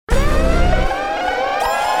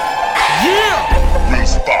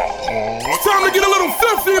time to get a little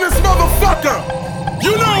filthy in this motherfucker.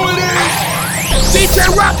 You know what it is. DJ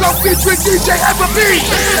Rocco featuring DJ Ever B.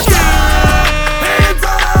 Hands up, hands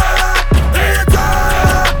up, hands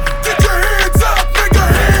up. Get your hands up, nigga.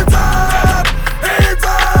 Hands up, hands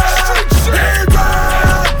up, hands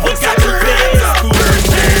up. Who got your hands up?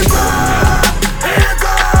 Hands up, hands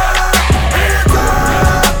up, hands up.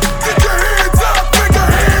 Get your hands up, nigga.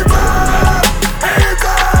 Hands up, hands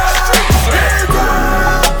up, hands up.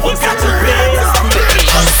 Who got your hands up?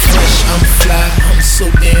 I'm fresh, I'm fly, I'm so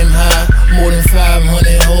damn high. More than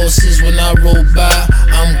 500 horses when I roll by.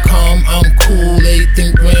 I'm calm, I'm cool,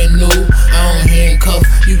 everything brand new. I don't handcuff,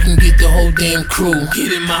 you can get the whole damn crew.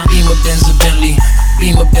 Get in my Beamer, Benz, a Bentley.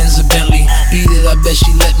 Beamer, Benz, a Bentley. Beat it, I bet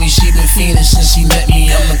she let me. She been fiending since she met me.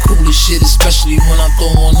 I'm the coolest shit, especially when I throw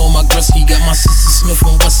on all my Gretzky. Got my sister Smith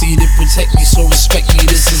and Wessie to protect me, so respect me.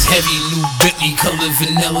 This is heavy, new Bentley, color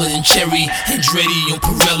vanilla and cherry. Andretti on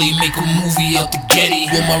Pirelli, make a movie out the Getty.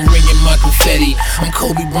 With my ring and my confetti, I'm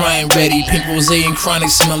Kobe Bryant ready. Pink rose and chronic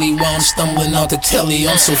smelly while I'm stumbling out the telly.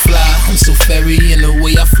 I'm so fly, I'm so fairy, and the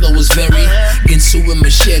way I flow is very Ginsu and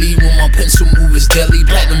machete. When my pencil move is deadly.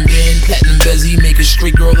 Platinum band, platinum bezzy, make a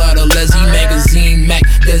straight girl out of Leslie. Magazine, Mac,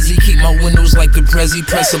 Desi, keep my windows like the Prezi.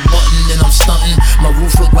 Press a button and I'm stunting. My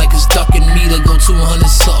roof look like it's ducking me to go 200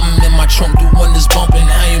 something. And my trunk do wonders bumping.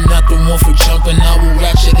 I am not the one for jumping. I will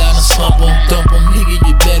ratchet out and slump 'em, dump 'em. Nigga,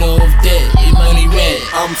 you better off dead. Your money red.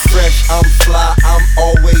 I'm fresh, I'm fly, I'm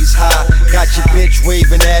always high. Got your bitch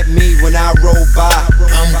waving at me when I roll by.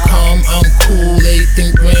 I'm calm, I'm cool,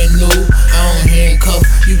 everything brand new. I don't handcuff,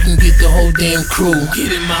 you can get the whole damn crew.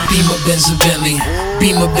 Get in my Beamer, Benz, a Bentley.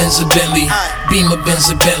 Beamer, Benz, a Bentley. Beamer, Benz,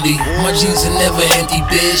 a Bentley. My jeans are never empty,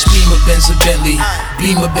 bitch. Beamer, Benz, a Bentley.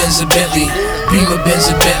 Beamer, Benz, a Bentley. Beamer, Benz,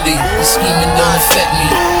 a Bentley. The scheming don't affect me.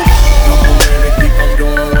 Come on, baby, keep on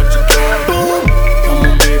doing what you're doing. Come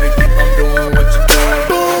on, baby, keep on doing what you're doing.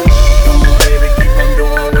 Come on, baby, keep on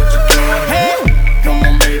doing what you're doing. Hey, come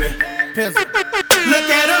on, baby. Look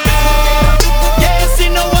at her. Yeah, she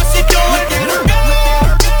know what she doing.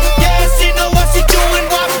 Yeah, she know what she doing.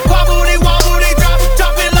 Wobbly, wobbly,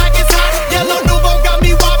 drop it like it's hot. Yellow Nouveau got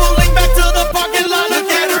me wobbling back to the parking lot. Look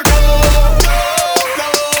at her.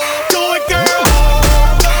 Do it, girl.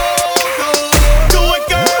 Do it,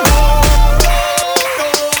 girl.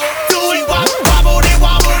 Do it, wobbly,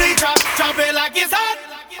 wobbly, drop it like it's hot.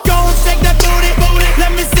 Go and shake that booty,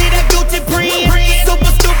 let me see that Gucci print.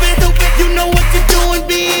 Super stupid, you know what you're doing,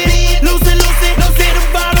 bitch. Lose it, the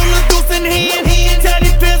bottle of goose in hand.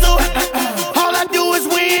 Teddy Pizzle, all I do is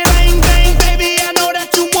win. Bang, bang, baby, I know that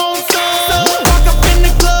you want some. Walk up in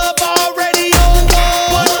the club, already on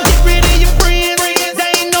one. Get rid of your friends,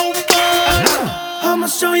 they ain't no fun. I'ma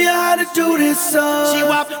show you how to do this, She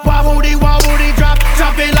wobbly,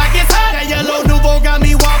 drop it like it's hot. That Yellow Nouveau got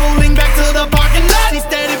me wobbling back to the parking lot. She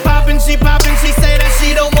steady popping, she say that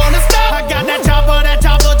she don't wanna stop. I got that chopper,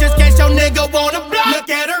 just in case your nigga wanna block. Look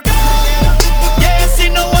at her, yeah, she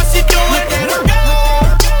know what she doing. Look at her,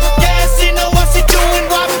 yeah, she know what she doing.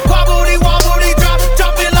 Wobbly,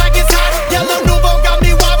 drop it like it's hot. Yellow Nouveau got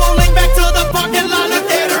me wobbling back to the parking lot. Look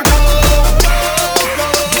at her,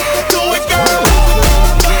 do it, girl.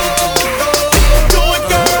 Do it,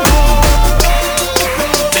 girl.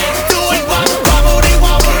 Do it, wobbly,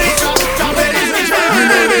 drop it. You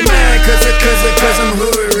know they mad cause I'm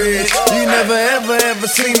hood rich. You never ever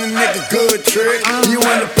seen a nigga good trick. You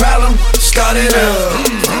want a problem? Start it up.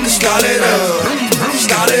 Start it up.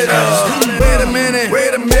 Start it up. Wait a minute.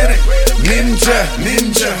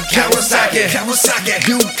 Ninja, Kawasaki,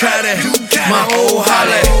 Ducati, my old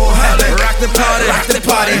Holly. Rock the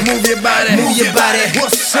party, move your body.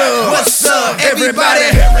 What's up, everybody?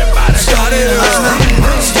 Start it up.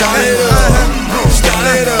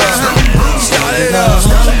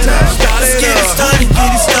 Let's get it started,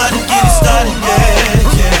 yeah.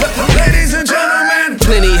 Ladies and gentlemen,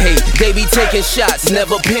 plenty hate, they be taking shots,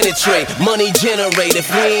 never penetrate. Money generate, if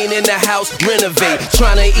we ain't in the house, renovate.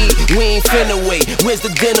 Tryna eat, we ain't finna wait. Where's the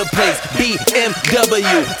dinner place?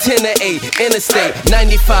 BMW, 10 to 8, interstate,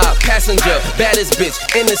 95, passenger, baddest bitch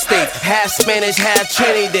in the state. Half Spanish, half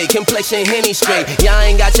Trinidad, complexion Henny straight. Y'all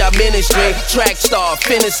ain't got y'all ministry, track star,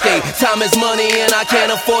 finish skate. Time is money and I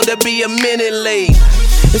can't afford to be a minute late.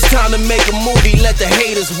 It's time to make a movie, let the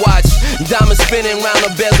haters watch. Diamond spinning round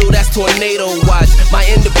the bezel, that's tornado watch. My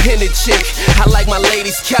independent chick, I like my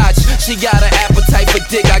lady's couch. She got an appetite for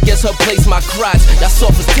dick, I guess her place my crotch. Y'all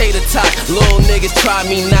soft as tater tot, little niggas try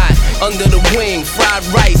me not. Under the wing, fried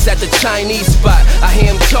rice at the Chinese spot. I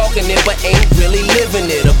hear him talking it, but ain't really living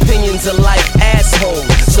it. Opinions are like assholes,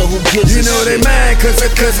 so who gives a shit? You know they mad cause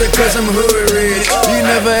I'm hood rich. You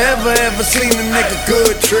never ever seen a nigga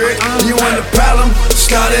good trick. You want the problem?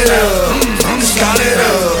 Start it up. Start it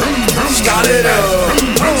up. Start it up.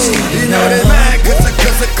 You know they mad cause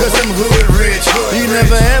I'm hood rich. You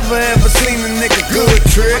never ever seen a nigga good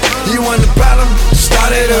trick. You want the problem?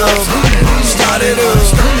 Start it up. Start it up.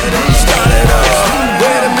 Start it up.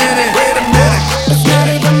 Wait a minute. It's not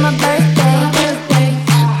even my birthday,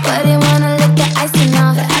 but they wanna lick the icing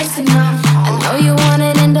off. I know you want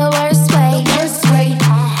it in the worst way.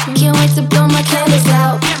 Can't wait to blow my candles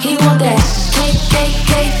out. He want that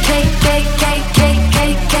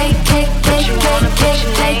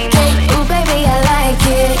cake. Ooh, baby, I like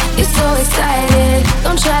it. You're so excited.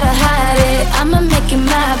 Don't try to hide it. I'ma make you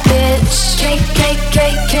my bitch.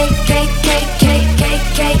 Cake.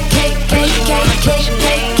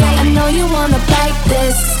 I know you wanna bite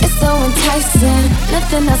this. It's so enticing.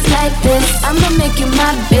 Nothing else like this. I'ma make you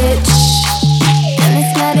my bitch. And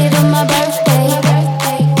it's not even my birthday.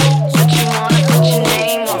 But you wanna put your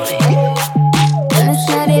name on it. And it's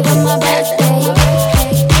not even my birthday.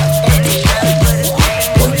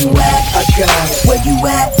 Where you at? I got it. Where you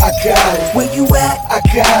at? I got it. Where you at? I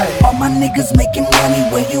got it. All my niggas making money.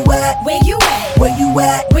 Where you at? Where you at? Where you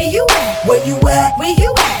at? Where you at? Where you at? Where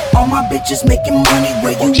you at? All my bitches making money.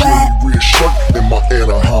 Where you My at? cherry red shirt and my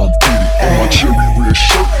Anaheim fitted. And my cherry red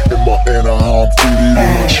shirt and my Anaheim fitted.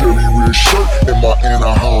 And my cherry red shirt and my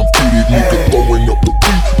Anaheim fitted. Nigga throwing up the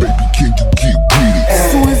beat, baby, can you get with it? As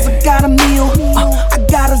soon as I got a meal, I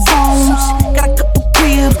got a zone. Got a couple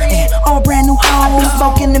cribs and all brand new hoes.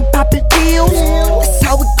 Smoking and popping pills. That's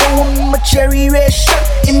how it go. I'm a cherry red shirt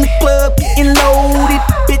in the club getting loaded.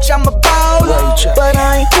 Bitch, I'm a baller, but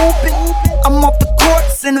I ain't hooping. I'm off the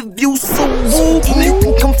courts in a view so whoopin'. You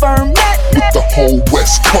can confirm that. With the whole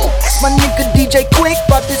West Coast. My nigga DJ Quick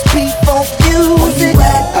bought this P-Funk music. Where you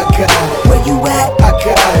at? I got it. Where you at? I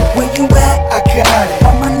got it. Where you at? I got it.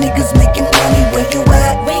 All my niggas making money. Where you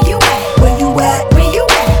at? Where you at? Where you at? Where you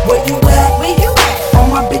at? Where you at? Where you at? All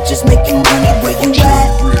my bitches making money. Where you My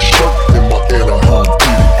at? cherry red shirt and my Anaheim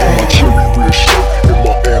fitted. And my cherry red shirt and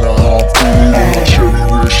my Anaheim fitted. And my cherry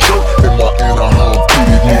red shirt and my Anaheim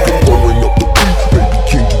fitted. Nigga throwing up the beat, baby,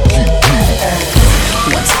 can you get with it?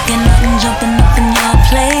 Once again, I'm jumping up in your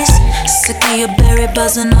place. Sick of your berry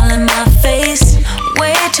buzzing all in my face.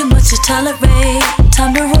 Way too much to tolerate.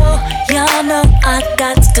 Time to roll, y'all know I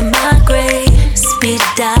got to migrate. Speed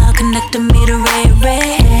dial, connecting me to Ray.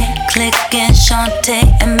 Clicking Shantae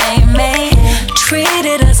and May. Treat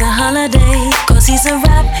it as a holiday. Cause he's a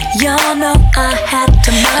rap, y'all know I had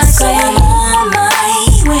to migrate. So I'm on my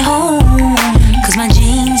way home. Cause my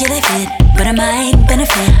jeans, yeah, they fit. But it might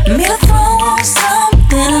benefit me to throw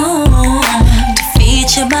something on to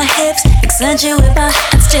feature my hips, accentuate my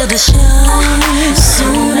and steal the show.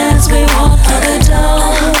 Soon as we walk through the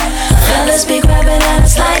door, fellas be grabbing at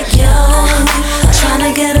us like yo, trying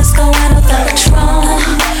to get us going off the Patron.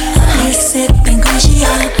 We sipping Gucci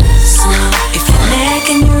slow. If your neck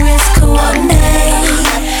and your wrist coordinate,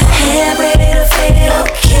 hair braided or faded,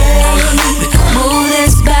 okay, we can move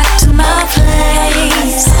this back to my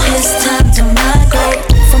place. It's time to migrate.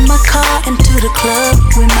 From my car into the club,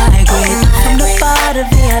 we migrate. From the bar to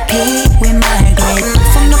VIP, we migrate.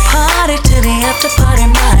 From the party to the after party,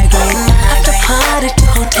 migrate. After party to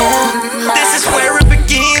hotel. This is where it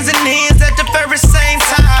begins and ends at the very same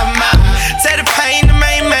time. Take the pain, the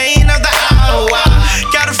main of the hour.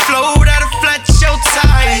 Got a flow that'll flat your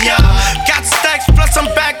tire. Got stacks plus I'm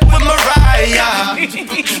back with Mariah.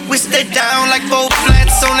 We stay down like 4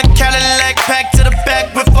 flats on a Cadillac, pack to the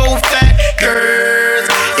back with 4 fat girls.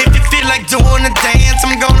 If you feel like doing a dance,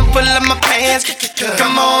 I'm gonna pull up my pants.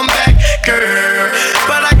 Come on back, girl.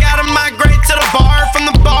 But I gotta migrate to the bar, from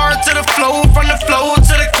the bar to the flow, from the flow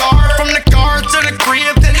to the car, from the car to the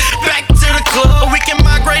crib, then back to the club. We can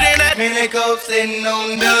migrate in that Pinnacle sitting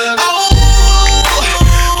on the. Oh,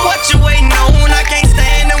 what you waiting on? I can't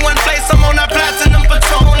stand in one place. I'm on that platinum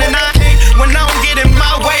Patron, and I hate when I don't get in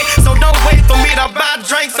my way. So don't wait for me to buy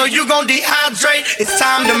drinks, so you gon' dehydrate. It's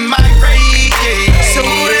time to migrate. Yeah. So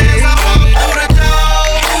as I walk through the door,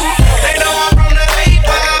 they know I'm from the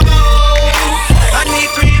 850. I need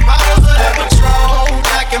 3 bottles of that Patron.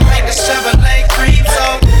 I can make a Chevrolet creep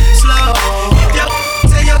so slow. If you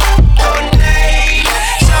tell your name,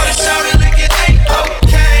 shout it, look it ain't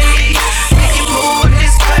okay.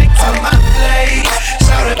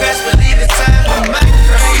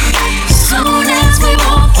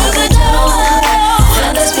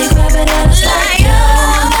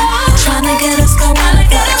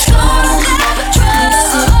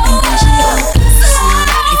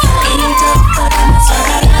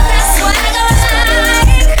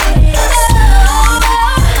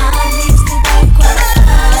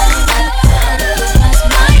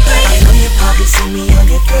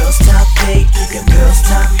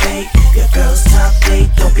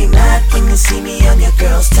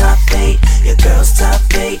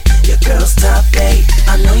 girl's top 8.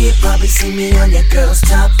 I know you probably see me on your girl's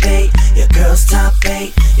top 8. Your girl's top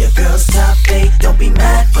 8. Your girl's top 8. Don't be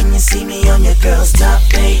mad when you see me on your girl's top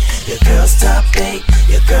 8. Your girl's top 8.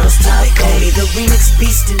 Your girl's top 8. They call me the remix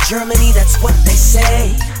beast in Germany, that's what they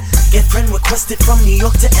say. Get friend requested from New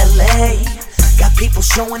York to LA. Got people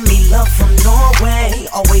showing me love from Norway,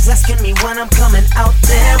 always asking me when I'm coming out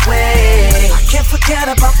their way. I can't forget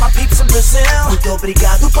about my peeps in Brazil. Muito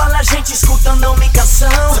obrigado pela gente escutando mi canção.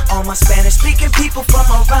 To all my Spanish speaking people from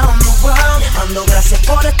around the world, mando gracias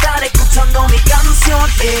por estar escuchando mi canción.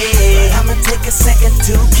 But I'ma take a second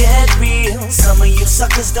to get real. Some of you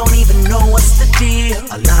suckers don't even know what's the deal.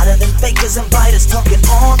 A lot of them fakers and biters talking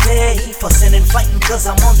all day, fussing and fighting cause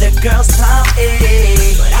I'm on their girl's top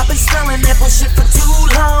 8. But I've been smelling that bullshit for too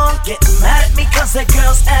long, getting mad at me cause that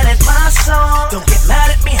girl's added my song. Don't get mad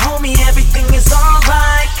at me homie, everything is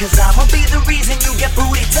alright, cause I'ma be the reason you get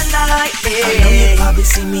booty tonight. I know you probably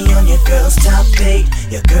see me on your girl's top 8.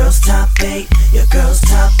 Your girl's top 8. Your girl's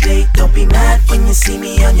top 8. Don't be mad when you see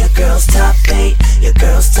me on your girl's top 8. Your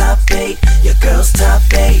girl's top 8. Your girl's top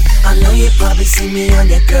 8. I know you probably see me on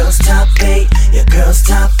your girl's top 8. Your girl's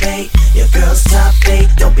top 8. Your girl's top 8.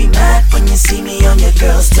 Don't be mad when you see me on your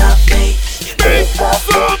girl's top 8. Your girl's top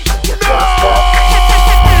 8. Your girl's top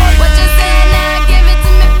 8. What you say now? Give it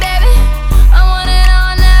to me, baby. I want it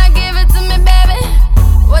all now. Give it to me, baby.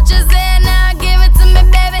 What you say now? Give it to me,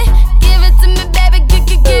 baby. Give it to me, baby.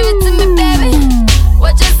 Give it to me, baby.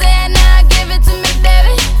 What you say now? Give it to me,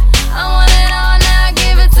 baby. I want it all now.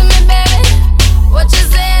 Give it to me, baby. What you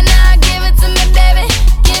say now? Give it to me, baby.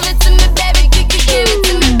 Give it to me, baby. Give it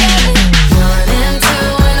to me, baby. 1 and 2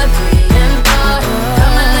 and a 3 and 4.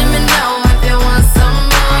 Come on.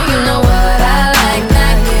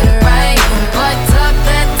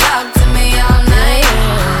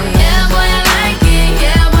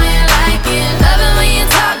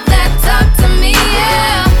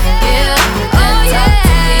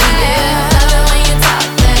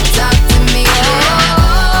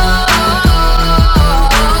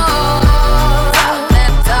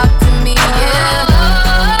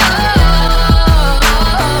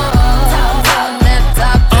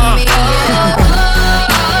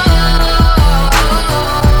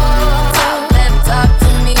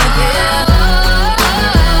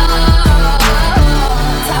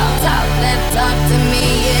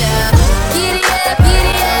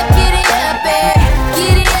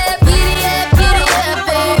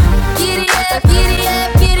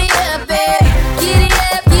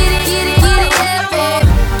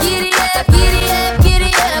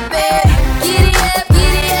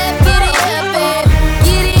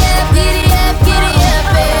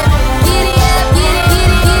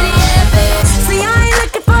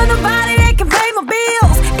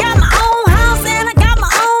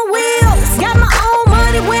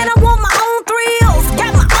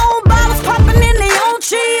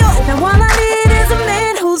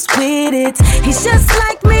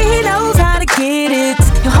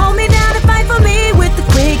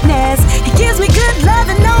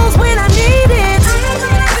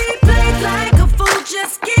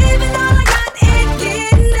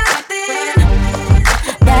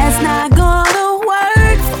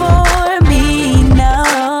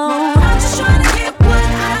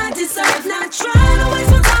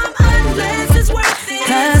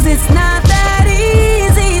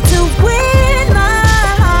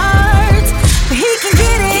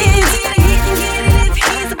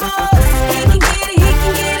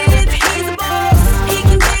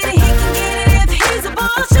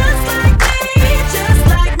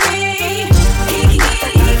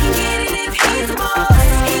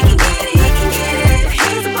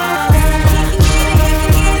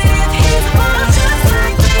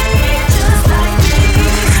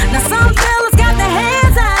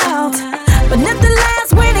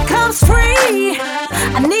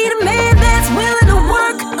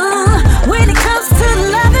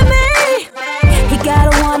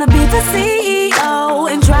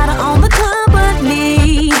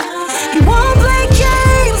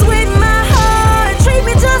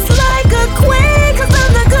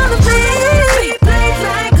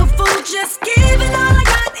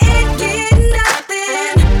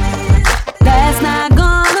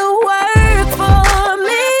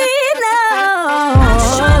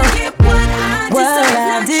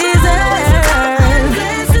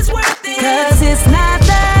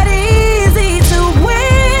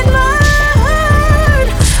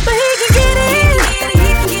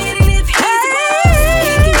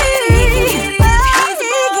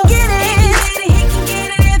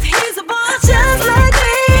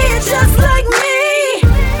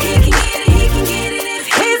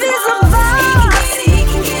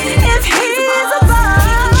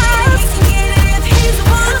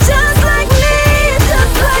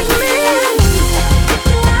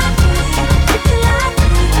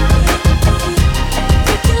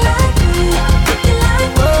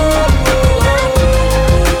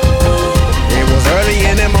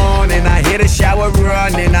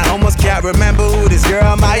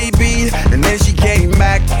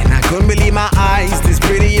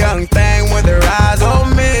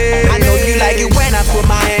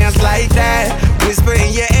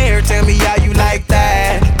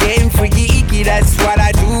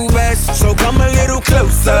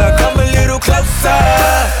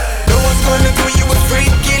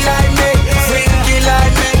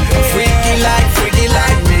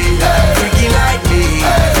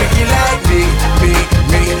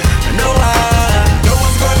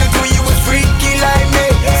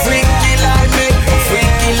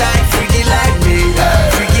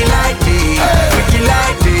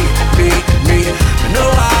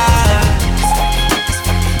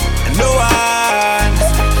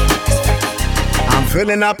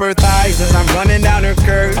 Filling up her thighs as I'm running down her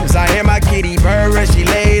curves. I hear my kitty purr as she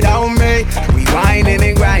laid on me. We whining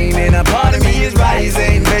and grinding, a part of me is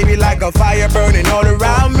rising. Baby, like a fire burning all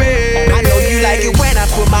around me. I know you like it when I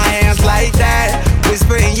put my hands like that.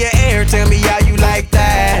 Whisper in your ear, tell me how you like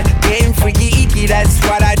that. Getting freaky, icky, that's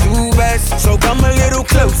what I do best. So come a little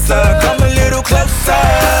closer, come a little closer.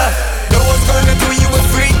 No one's gonna do you a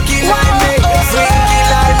freaky like me. Freaky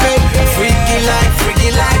like me, freaky like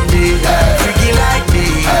me. Freaky like me,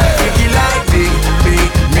 freaky like me.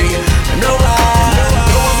 No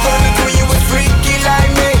one's gonna do you a freaky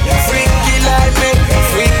like me. Freaky like me,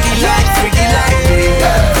 freaky like me.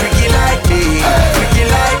 Freaky like me, freaky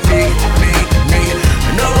like me.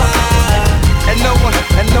 No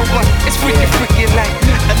one, it's freaky like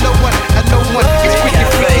me. No one, it's freaky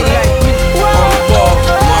like me. On the ball,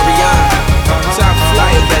 Mariana, top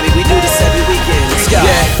flyer, baby. We do this every weekend. Let's go.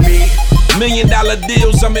 Yeah. $1 million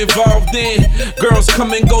deals I'm involved in. Girls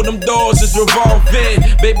come and go, them doors is revolving.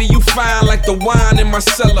 Baby, you fine like the wine in my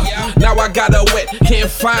cellar. Now I got her wet, can't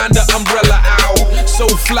find the umbrella out. So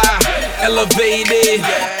fly, elevated.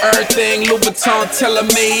 Everything Louis Vuitton,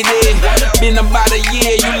 made it. Been about a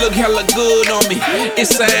year, you look hella good on me.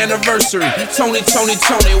 It's an anniversary. Tony,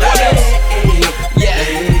 what else? Yeah.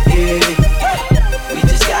 We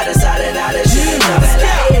just got us out of shit.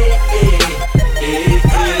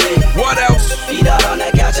 What else? Feet out on the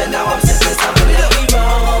couch and now I'm sipping something. We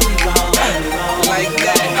wrong. Like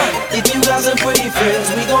that. If you got some pretty friends,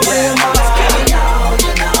 we gon' bring them all.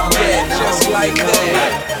 Yeah, just like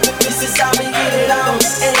that. This is how we get it on.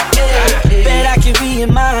 Bet I can be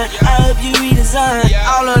in mine. I hope you redesign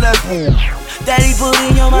all of the that he put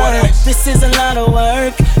in your mind. This is a lot of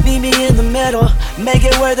work. Meet me in the middle. Make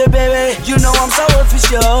it worth it, baby. You know I'm so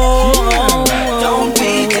official. Don't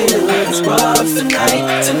be doing scrubs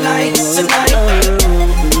tonight.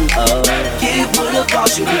 Get put up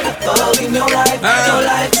boss, you be the thug in your life.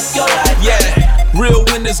 Yeah. Real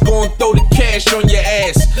winners gon' throw the cash on your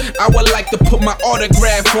ass. I would like to put my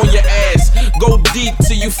autograph on your ass. Go deep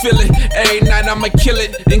till you feel it. Every night I'ma kill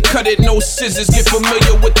it, then cut it, no scissors. Get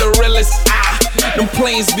familiar with the realest. Them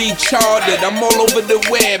planes be chartered. I'm all over the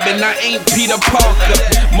web and I ain't Peter Parker.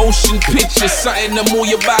 Motion pictures, something to move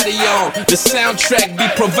your body on. The soundtrack be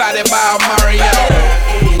provided by Mario.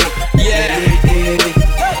 Yeah.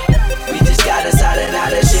 We just got us out of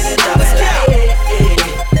shit and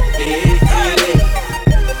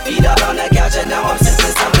feet out on the couch and now I'm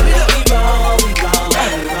sipping something. We wrong.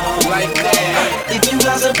 Like that. If you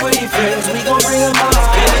got some pretty friends, we gon' bring them all.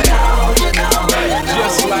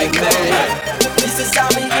 Just like that. This is how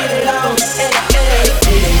we get it on.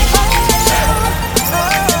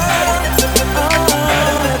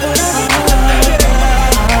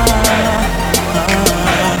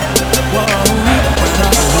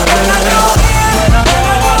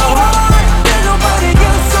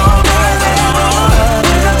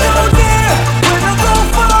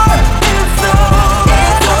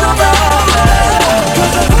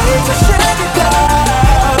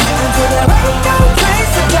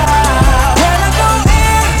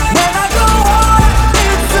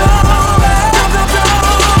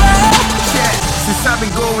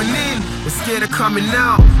 Coming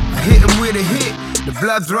out, I hit him with a hit. The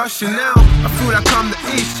blood's rushing out. I feel like I'm the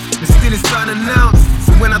ish, but still it's unannounced.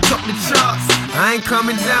 So when I top the charts, I ain't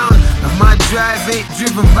coming down. And my drive ain't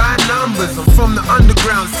driven by numbers. I'm from the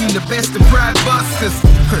underground, seen the best of pride busters.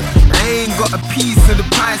 I ain't got a piece of the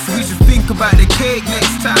pie, so we should think about the cake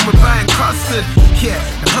next time we're buying custard. Yeah,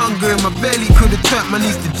 the hunger in my belly could've turned my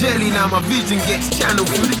knees to jelly. Now my vision gets channeled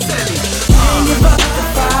through the telly. Can't give up the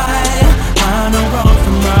fight. I know wrong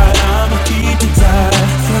from right. I'ma keep it tight.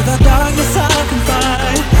 Through the darkness I can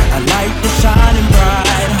find a light that's shining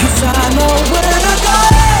bright. 'Cause I know where to go.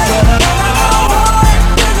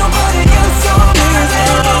 There's nobody else on me.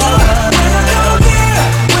 When I go here,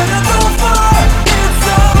 when I go far, it's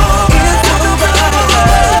alright.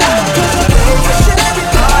 'Cause I think I should be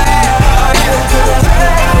quiet.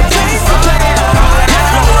 Chase the pain.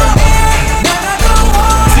 When I go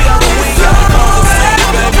on, it's alright.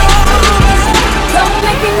 Don't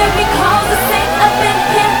make me cause a scene up in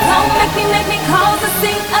here. Don't make me cause a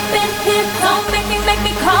scene up in here. Don't make me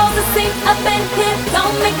cause a scene up in here.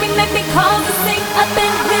 Don't make me cause a scene up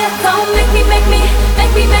in here. Don't make me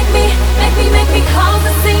cause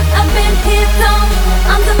a scene up in here. Don't.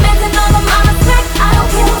 I'm demanding all of my respect. I don't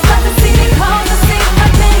care who's about to see me cause a scene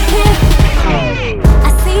up in here. I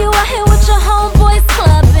see you out here with your homeboys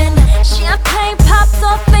clubbing. Champagne pops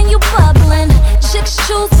off and you bubbling. Chicks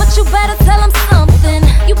choose, but you better tell them something.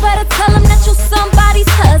 You better tell them that you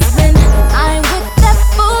somebody's husband. I ain't with that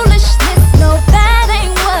foolishness, no, that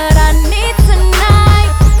ain't what I need tonight.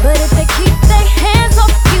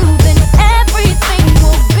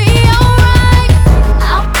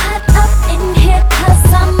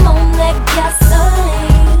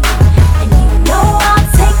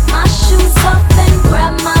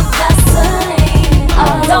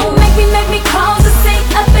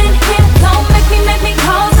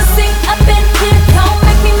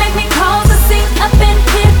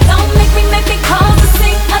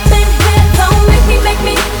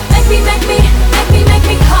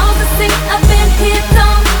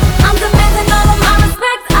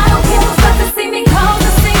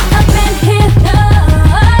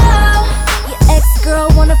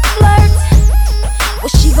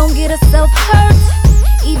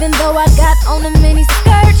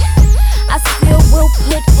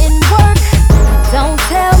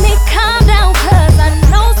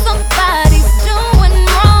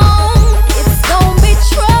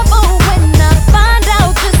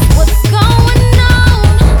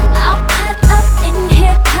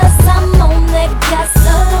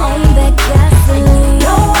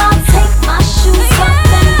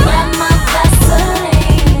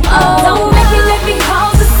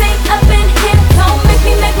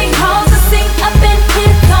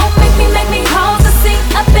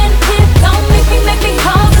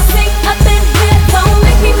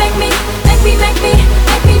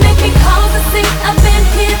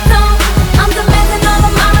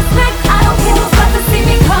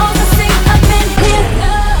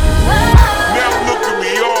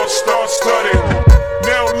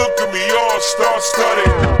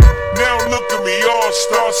 all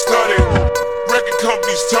star-studded. Record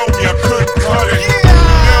companies told me I couldn't cut it.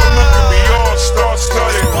 Now look at me all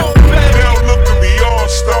star-studded. Now look at me all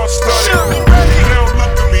star-studded. Now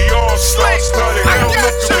look at me all star-studded. Now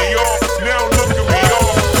look at me all. Now look at me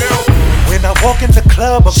all. When I walk in the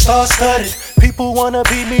club, I'm star-studded. People wanna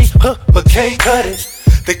be me, but can't cut it.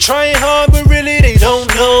 They trying hard, but really they don't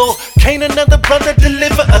know. Can't another brother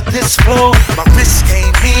deliver up this flow. My wrist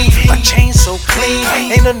ain't mean, my chain so clean.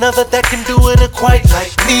 Ain't another that can do it quite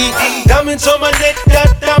like me. Diamonds on my neck, got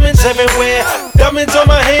diamonds everywhere. Diamonds on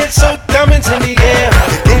my head, so diamonds in the air.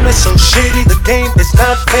 The game is so shitty, the game is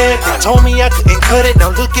not fair. They told me I couldn't cut it,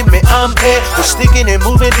 now look at me, I'm here. We're sticking and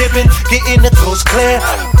moving, dipping, getting the coast clear.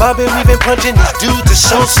 Bobbing, we've been punching, these dudes are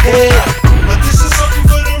so scared. But this is something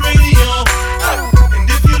for the radio.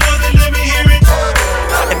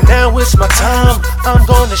 Now it's my time, I'm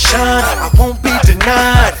gonna shine, I won't be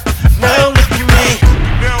denied. Now look at me.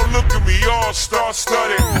 Now look at me all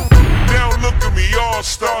star-studded. Now look at me all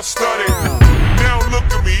star-studded. Now look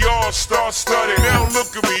at me all star-studded. Now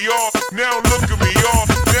look at me all. Now look at me all.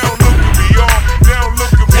 Now look at me all. Now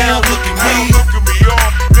look at me. Now look at me. Now look at me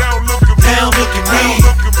all. Now look at me. Now look at me. Now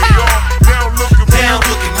look at me all. Now look at me. Now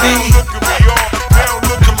look at me. Now look at me all. Now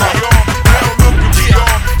look at me all. Now look at me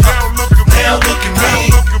all. Now look at me. Now look at me. Now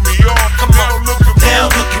look at me all. Come on. Now look at me. Now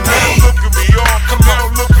look at me. Look at me all. Come on.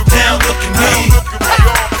 Look at me. Now look at me. Look at me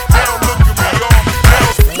all. Now look at me all.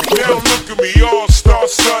 Now look at me all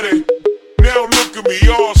star-studded. Now look at me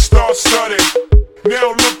all star-studded. Now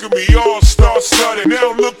look at me all star-studded.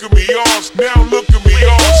 Now look at me all. Now look at me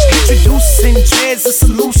all. Introducing Trez a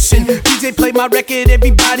solution. DJ play my record,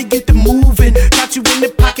 everybody get to moving. Got you in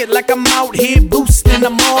the pocket like I'm out here boosting.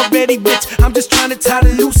 I'm already rich, I'm just trying to tie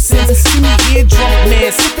the loose ends. See me here drunk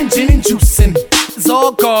man, sipping gin and juicing. It's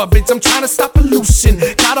all garbage, I'm trying to stop pollution.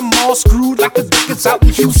 Got them all screwed like the records out in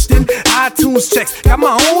Houston. iTunes checks, got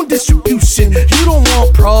my own distribution. You don't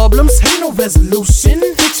want problems, ain't no resolution.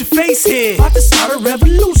 Fix your face here, about to start a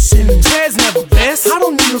revolution. Trez never best, I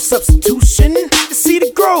don't need no substitution. To see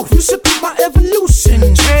the growth, you should be my evolution.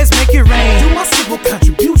 Trez make it rain, do my civil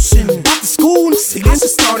contribution. After school, I should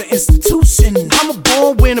start an institution. I'm a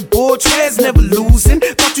born winner, boy, Trez never losing.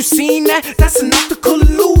 Thought you seen that? That's an optical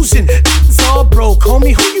illusion. It's all broke,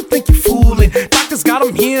 homie, who you think you fooling? Doctors got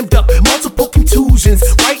him hemmed up, multiple contusions.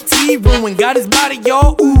 White tea ruined, got his body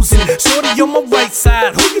all oozing. Shorty on my right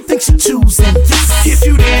side, who you think she choosing? If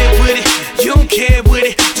you there with it, you don't care with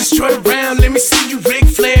it. Just strut around, let me see you Ric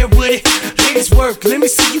Flair with it. Ladies work, let me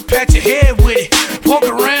see you pat your hair with it. Walk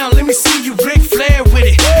around, let me see you Ric Flair with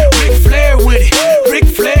it. Ric Flair with it, Ric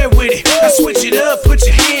Flair with it. Now switch it up, put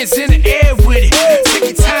your hands in the air with it. Take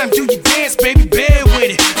your time, do your dance, baby, bear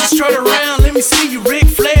with it. Just strut around, let me see you Ric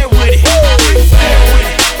Flair with it. Ric Flair with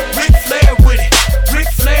it, Ric Flair with it, Ric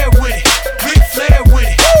Flair with it, Ric Flair with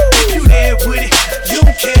it. If you there with it, you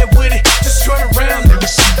don't care with it. Just strut around, let me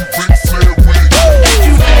see you Ric Flair with it. If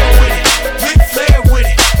you there with it, Ric Flair with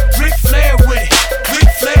it, Ric Flair with it, Ric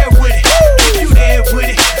Flair with it. If you there with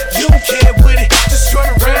it, you don't care with it. Just strut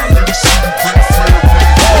around, let me see you Ric Flair with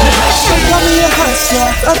it. They call me a hustler,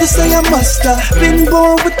 others say I'm muster. Been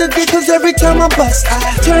born with the giggles every time I bust.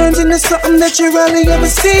 Turns into something that you rarely ever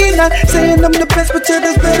see. Not saying I'm the best, but you're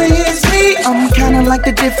the better, it's me. I'm kinda like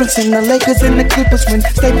the difference in the Lakers and the Clippers. When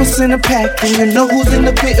Staples in the pack, and you know who's in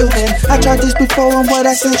the building. I tried this before, and what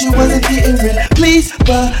I said you wasn't getting rid. Please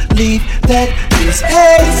believe that this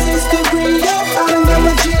is the re-up. I don't got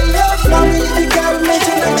my G-up. Mommy, if you gotta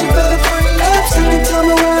mention that, you better free up. Second time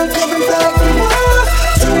around, coming back for more.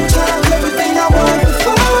 Two times, everything I wanted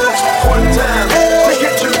before. One time, shake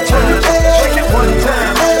it two times. Shake it one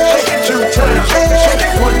time, shake it two times. Shake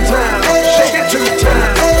it one time, shake it two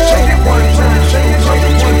times. Shake it one time, shake it one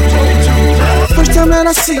time. First time that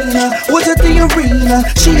I seen her was at the arena.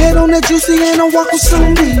 She had on that juicy and I walk with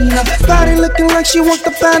some Nina. Body looking like she walked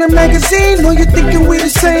up out a magazine. Know you thinking we the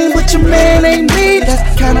same, but your man ain't me. That's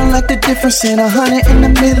kinda like the difference in 100 and a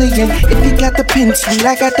million. If you got the pin suite,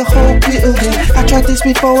 I got the whole building. I tried this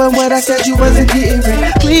before and what I said you wasn't hearing.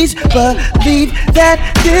 Please believe that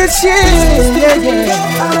this is yeah.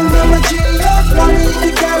 I don't got my G-up. Mommy, if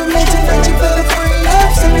you gotta mention that, you better free up.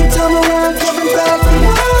 Second time around, coming back for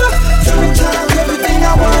more. Two times, everything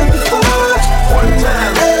I wanted before. One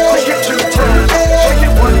time, shake it two times. Shake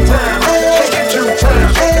it one time, shake it two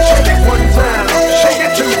times. Shake it one time, shake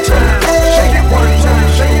it two times. Shake it one time,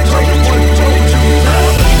 shake it one time.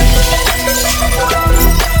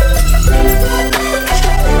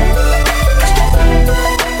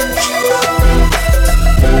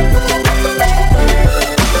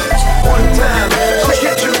 One time, shake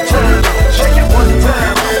it two times. Shake it one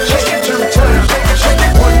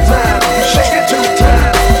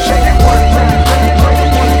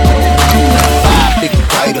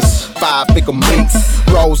nigga minks.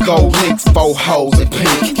 Rose gold links, 4 hoes in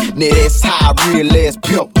pink. Now that's how a real ass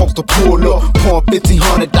pimp supposed to pull up. Pouring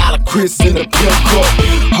 $1,500 Chris in a pimp cup.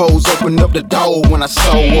 Hoes open up the door when I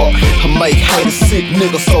show up. I make haters sick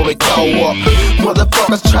niggas so they throw up.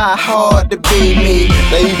 Motherfuckers try hard to be me.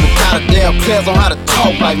 They even got a damn class on how to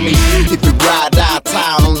talk like me. If you ride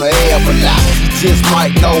downtown on the air a lot, you just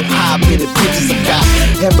might know how many bitches I got.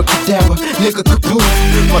 Abracadabra, nigga kapoo.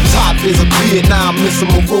 My top is a beard, now I'm missing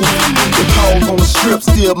my roof. The hoes on the strip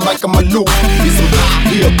still making my loop. Get some high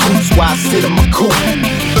heel boots while I sit in my coupe.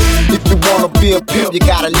 If you wanna be a pimp, you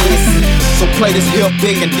gotta listen. So play this here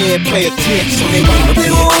big and then pay attention. They wanna be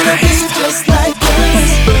just like us.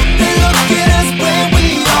 They look at us when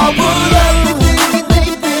we all pull up.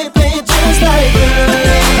 They just like us. But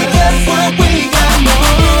they ain't got what we got, no.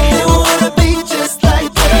 They wanna be just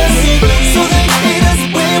like us. So they hate us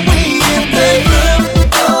when we in the club.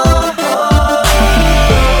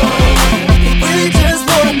 They really just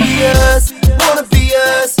wanna be us. Wanna be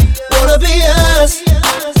us. Wanna be us.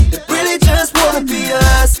 They really just wanna be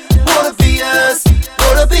us. Wanna be us.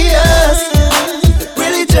 Wanna be us. They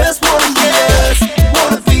really just wanna be us.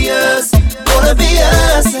 Wanna be us. Wanna be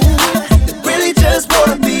us. They really just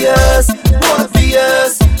wanna be us. Wanna be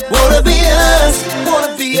us. Wanna be us.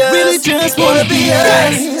 Wanna be us. Really just wanna be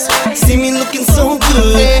us. See me looking so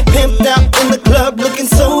good, pimped out in the club looking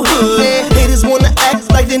so hood. Haters wanna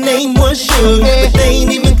act like their name was Suge, but they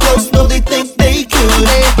ain't even close, no they think they could.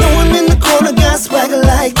 No one in the corner got swagger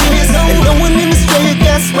like this, and no one in the street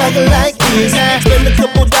got swagger like this. Spend a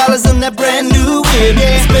couple dollars on that brand new whip,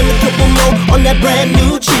 spend a couple more on that brand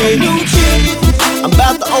new chick. I'm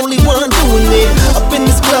about the only one doing it. Up in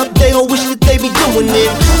this club, they all wish that they be doing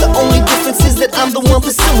it. The only difference is that I'm the one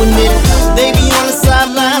pursuing it. They be on the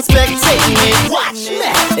sideline spectating it. Watch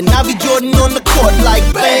that. And I be Jordan on the court like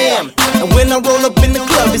bam. And when I roll up in the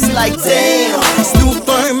club, it's like damn. It's new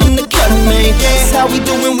firm in the cut, man. That's how we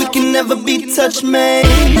doing, we can never be touched, man.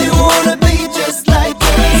 They wanna be just like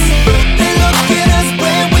us. They look at us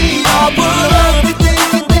when we all pull up.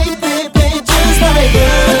 They just like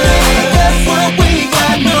us. That's what we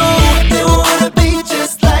got, no. They wanna be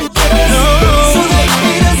just like us. So they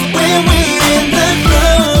hate us when we in the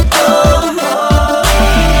club.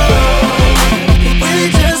 They really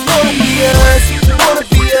just wanna be us. Wanna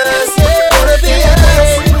be us. Wanna be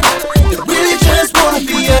us. They really just wanna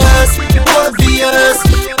be us. Wanna be us.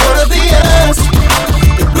 Wanna be us.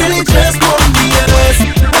 They really just wanna be us.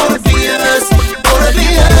 Wanna be us. Wanna be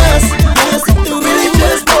us. Yes, they really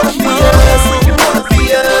just wanna be us. Wanna be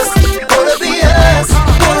us. Wanna be us.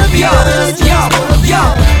 Wanna be us. Yo,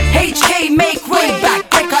 HK make way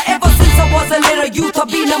backbreaker. Ever since I was a little youth, I've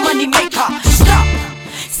been a money maker. Stop,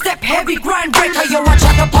 step heavy grind breaker. Yo, I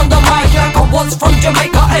chat up on the mic like I was from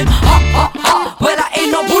Jamaica. And well I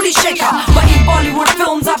ain't no booty shaker, but in Bollywood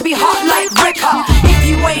films I be hot like wrecker. If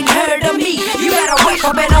you ain't heard of me, you better wake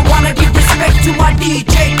up. And I wanna give respect to my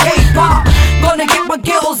DJ K-Pop. Gonna get my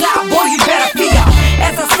girls out, boy you better fear.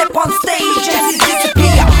 As I step on stage and it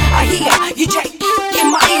disappear, I hear you check in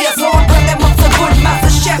my ear, so I got them up some good master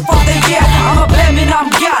chef of the year. I'm a Birmingham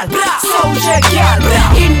gal, soldier gal,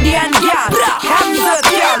 Indian gal, Hamza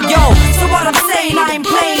gal, yo. So what I'm saying, I ain't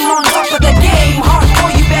playing on top of the game.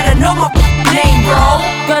 Hardcore, you better know my name, bro.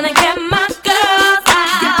 Gonna get my girls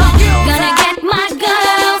out. Gonna get my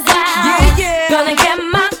girls out. Gonna get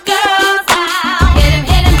my girls out. Hit 'em,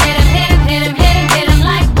 hit 'em, hit 'em, hit 'em, hit 'em, hit 'em, hit 'em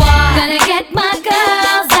like what? Gonna get my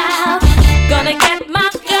girls out. Gonna get my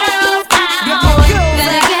girls out.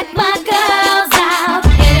 Gonna get my girls out.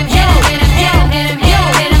 Hit 'em, hit 'em, hit 'em, hit 'em, hit 'em, hit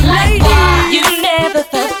 'em, hit 'em like what? You never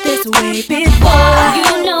felt this way before. You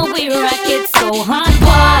know we rock it so hard.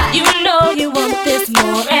 What? You know you want this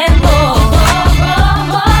more and more.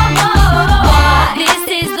 This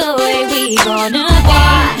is the way we gonna be.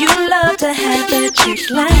 You love to have a chick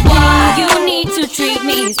like me. You need to treat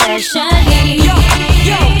me specially.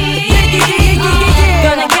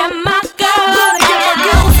 Gonna get my girls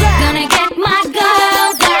out. Gonna get my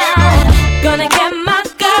girls out. Gonna get my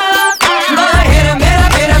girls out. Gonna hit 'em, hit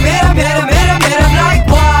 'em, hit 'em, hit 'em, hit 'em, hit 'em, hit 'em like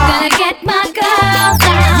what? Gonna get my girls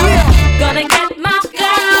out. Gonna get my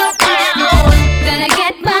girls out. Gonna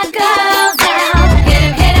get my girls out. Hit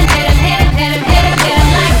 'em, hit 'em, hit 'em, hit 'em, hit 'em, hit 'em, hit 'em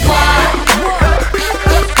like what?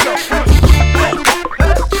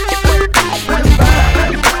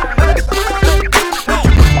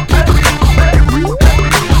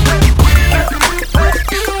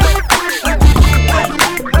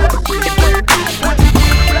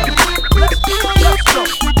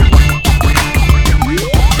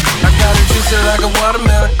 Like a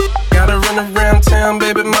watermelon, gotta run around town,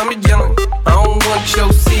 baby, mama yelling. I don't want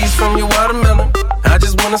your seeds from your watermelon. I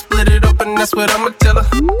just wanna split it up and that's what I'ma tell her.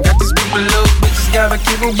 Got these stupid little bitches, gotta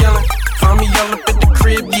keep them yelling. Find me all up at the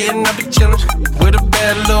crib, yeah, and I be chillin'. With a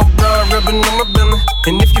bad little bra rubbing on my belly.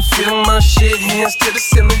 And if you feel my shit, hands to the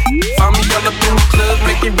ceiling. Find me all up in the club,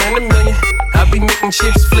 make it rain $1 million. I be making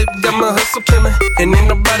chips flip, got my hustle killin'. And ain't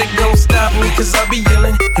nobody gon' stop me, cause I be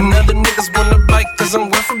yellin'. And other niggas wanna bite, cause I'm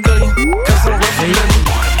worth $1 billion. Cause I'm worth $1 billion.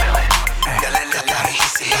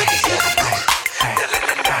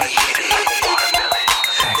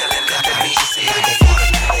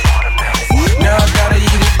 Now I gotta eat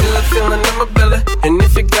it good, feeling in my belly. And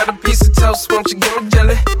if you got a piece of toast, won't you give me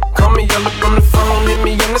jelly? Call me all up on the phone, hit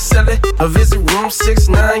me on the celly. I visit room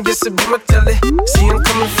 69, yes it be my telly. See him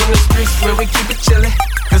coming from the streets where we keep it chilly.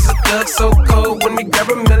 Cause the thug's so cold when we grab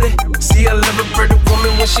a milli. See I love a pretty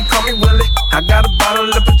woman when she call me Willie. I got a bottle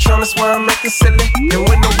of Patron, that's why I'm acting silly. And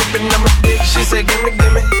when I'm whipping on my dick, she say gimme,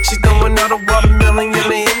 gimme. She throwing all the watermelon,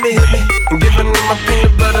 yummy, hit me, hit me. And giving her my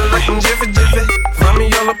peanut butter like I'm Jiffy Jiffy. Find me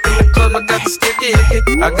all up in the club, I got the sticky icky.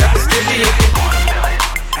 I got the sticky icky.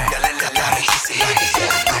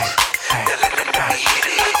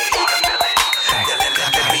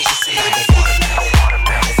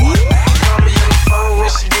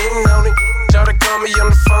 Me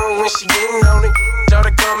on the phone when she getting on it. Y'all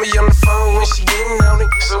to call me on the phone when she getting on it.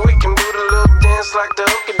 So we can do the little dance like the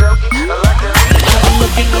hokey dokey. I like that. I've been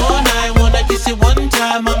looking all night, wanna kiss it one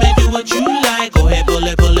time. I'ma do what you like. Go ahead, pull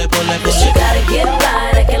it, pull it, pull it, pull it. You gotta get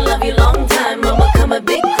right, I can love you long time. I'ma come a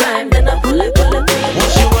big crime, then I pull it, pull it, pull it.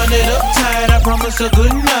 Once you run it up tight, I promise a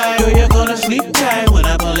good night. Or you're gonna sleep tight when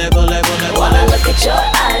I pull it, pull it, pull it, pull it. Wanna look at your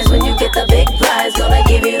eyes when you get the big prize. Gonna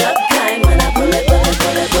give you the kind when I pull it, pull it,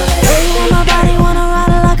 pull it, pull it. My body wanna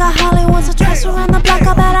ride it like a Holly. Once or twice around the block,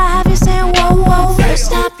 I better have you saying whoa, whoa. First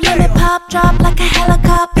stop, let me pop, drop like a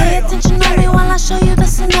helicopter. Pay attention on me while I show you the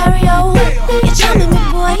scenario. You're charming me,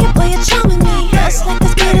 boy, you're charming me. Just like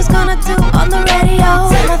this beat is gonna do on the radio.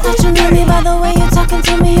 Said I thought you knew me by the way you're talking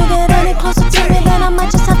to me. You get any closer to me, then I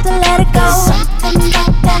might just have to let it go. Something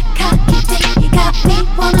about that cocky dick, you got me.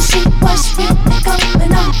 Wanna see what's really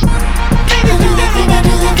going on. I do that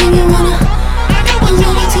thing you wanna. I'm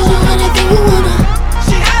ready to do anything you wanna.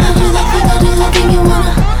 I do that thing you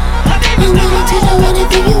wanna. I'm ready to do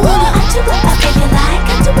anything you wanna. I do whatever you like.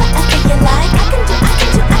 I do whatever you like. I do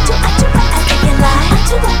whatever you like. I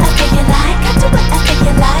do whatever you like. I do whatever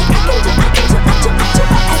you like. I do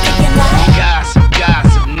whatever you like.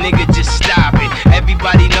 Gossip, nigga, just stop it.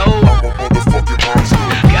 Everybody know I'm a motherfucking monster.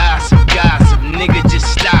 Gossip, nigga, just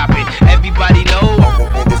stop it. Everybody know I'm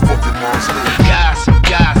a motherfucking monster.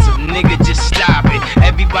 Gossip, nigga, just stop it.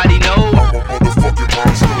 Everybody know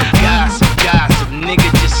I'm a motherfucking monster. Gossip,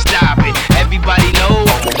 nigga, just stop it. Everybody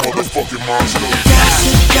know I'm a motherfucking monster.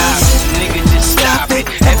 Gossip, nigga, just stop it.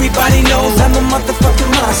 Everybody knows I'm a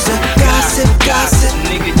motherfucking monster. Gossip,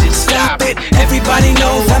 nigga, just stop it. Everybody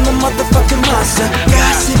knows I'm a motherfucking monster.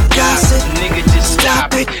 Gossip, nigga, just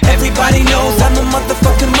stop it. Everybody knows I'm a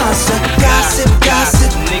motherfucking monster.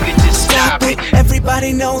 Gossip, nigga, just stop it.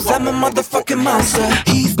 Everybody knows I'm a motherfucking monster.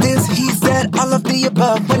 He's this, he's that, all of the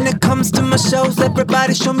above. When it comes to my shows,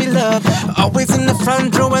 everybody show me love. Always in the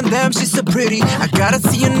front row and damn, she's so pretty. I gotta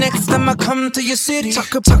see you next time I come to your city.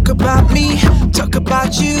 Talk about me, talk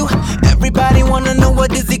about you. Everybody wanna know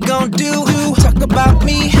what is he gon' do. Talk about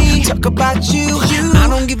me, talk about you. I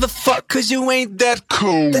don't give a fuck cause you ain't that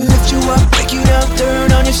cool. Then lift you up, break you down,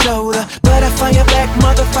 turn on your shoulder. But I fire back,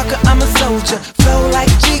 motherfucker, I'm a soldier. Flow like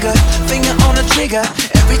Jigga, finger on the trigger.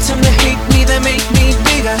 Every time they hate me, they make me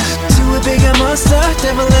bigger. To a bigger monster,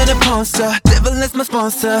 devil in a monster. Devil is my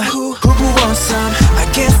sponsor, who wants some? I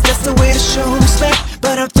guess that's the way to show respect.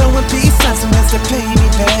 But I'm throwing peace signs unless they pay me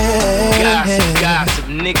back. Gossip,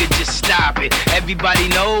 nigga, just stop it. Everybody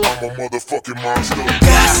know I'm a motherfucking monster.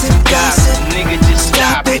 Gossip, nigga, just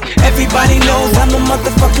stop it. Everybody knows I'm a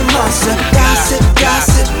motherfucking monster. Gossip,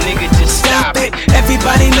 nigga, just stop it.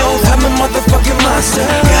 Everybody knows I'm a motherfucking monster.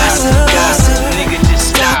 Gossip, nigga, just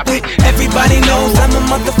stop it. Everybody knows I'm a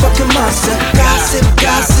motherfucking monster. Gossip,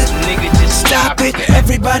 nigga, just stop it.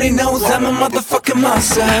 Everybody knows I'm a motherfucking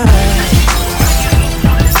monster.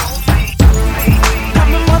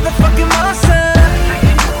 I'm a motherfucking monster.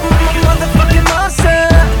 I'm a motherfucking monster.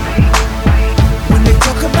 When they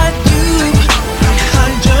talk about you,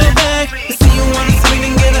 behind your back, they see you on the screen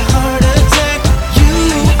and get a heart attack. You,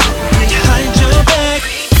 behind your back.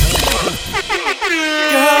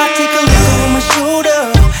 Girl, I take a look over my shoulder,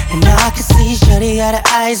 and I can see shawty got her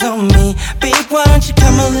eyes on me. Big, why don't you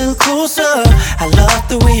come a little closer? I love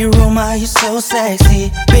the way you roll my, you're so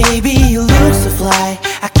sexy. Baby, you look so fly,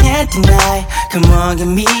 I can't deny. Come on, give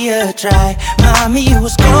me a try. Mommy,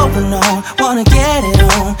 what's going on? Wanna get it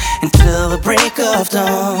on until the break of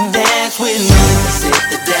dawn. Dance with me, let's hit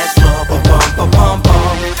the dance floor, bum bum bum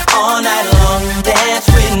bum. All night long, dance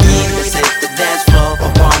with me, let's hit the dance floor,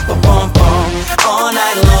 bum bum bum bum. All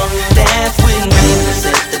night long, dance with me, let's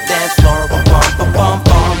hit the dance floor, bum bum bum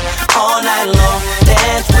bum. All night long,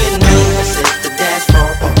 dance with me, let's hit the dance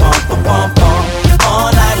floor, bum bum bum.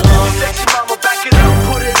 All night long. Sexy mama, back it up,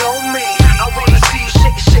 put it on me. I wanna see you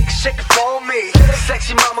shake it, shake it, shake it for me.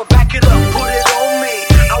 Sexy mama, back it up, put it on me.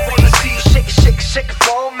 I wanna see you shake it, shake it, shake it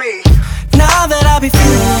for me. Now that I be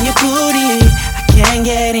feeling your booty, I can't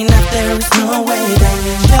get enough, there is no way that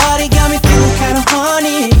Shawty got me feeling kinda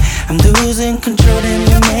horny. I'm losing control, then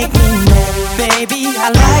you make me mad. Baby, I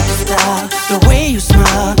like your style, the way you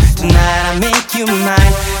smile. Tonight I make you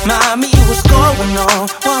mine. Mommy, what's going on?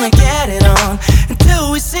 Wanna get it on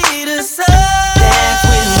until we see the sun. Dance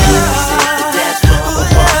with me, let's hit the dance floor,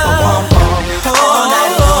 bum, bum, bum, bum. All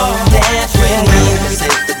night long, dance with me, let's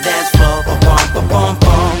hit the dance floor, bum, bum, bum,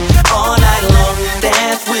 bum. All night long,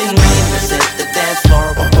 dance with me, let's hit the dance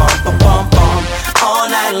floor, bum, bum, bum, bum. All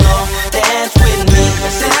night long, dance with me,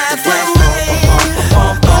 let's hit the dance floor, bum,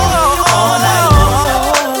 bum, bum. All night long.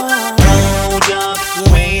 Hold up,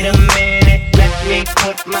 wait a minute, let me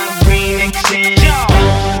put my remix in.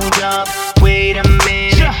 Hold up, wait a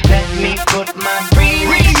minute, let me put my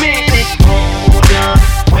remix in. Hold up,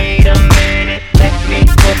 wait a minute, let me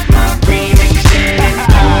put my remix in.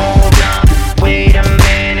 Hold up, wait a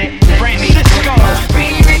minute, let me put my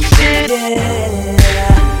remix in.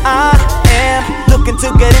 I am looking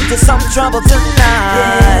to get into some trouble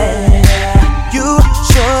tonight. You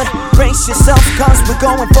should brace yourself, cause we're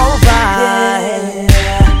going for a ride.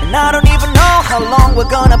 And I don't even know how long we're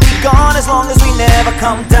gonna be gone, as long as we never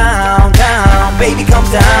come down, down. Baby, come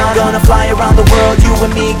down. Gonna fly around the world, you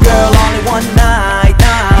and me, girl, all in one night,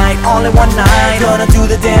 all in one night. Gonna do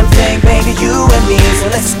the damn thing, baby, you and me, so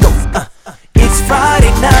let's go. It's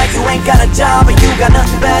Friday night, you ain't got a job and you got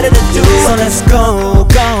nothing better to do. So let's go,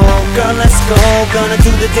 go, girl, let's go. Gonna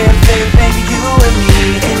do the damn thing, baby, you and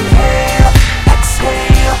me. Inhale,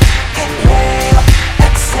 exhale, inhale,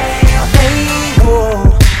 exhale, hey, whoa.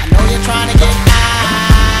 I know you're trying to get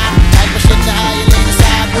high, type of shit to how you lay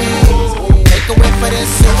sideways. Take a whip for this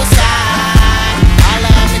suicide. I'll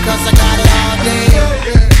laugh because I got it all day.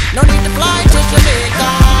 No need to fly to Jamaica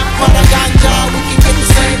for the ganja, we can get the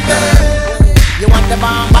same thing. You want the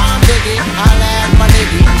bomb, diggy? I'll have my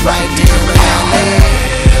nigga right here in LA.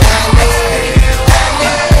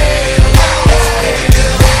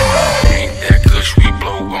 Ain't that kush we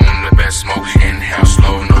blow on the best smoke? Inhale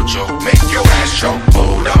slow, no joke, make your ass choke.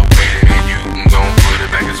 Hold up, wait a minute, you can go put it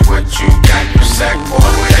back, it's what you got in your sack, boy.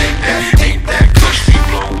 Ain't that kush we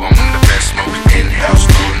blow on the best smoke? Inhale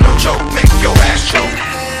slow, no joke, make your ass choke.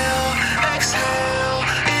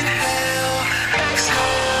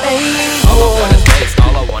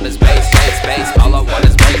 All I want is bass, bass, bass. All I want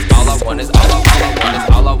is bass. All I want is all I want is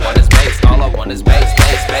all I want is bass. All I want is bass,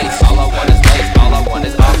 bass, bass. All I want is bass. All I want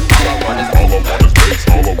is all I want is all I want is bass.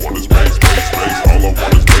 All I want is bass, bass, bass. All I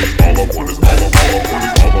want is bass. All I want is all I want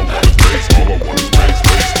is all I want is bass. All I want is bass,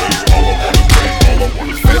 bass, bass. All I want is bass. All I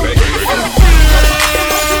want is bass, bass.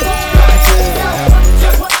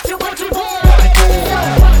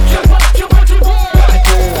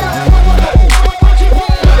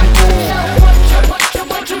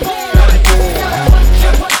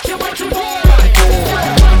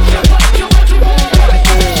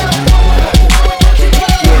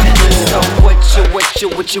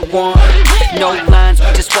 What you want? No lines, we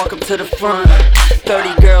just walk up to the front.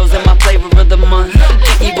 30 girls in my flavor of the month.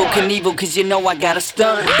 Evil Knievel, cause you know I got a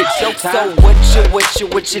stunt. It's showtime. So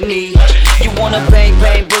what you need? You wanna bang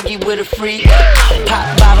bang boogie with a freak?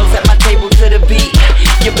 Pop bottles at my table to the beat.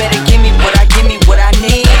 You better give me what I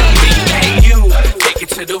need. Hey you, take it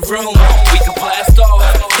to the room. We can blast off,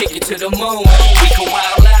 take it to the moon. We can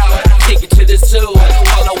wild out, take it to the zoo.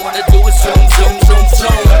 All I wanna do is zoom, zoom, zoom,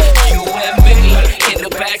 zoom. You and me in the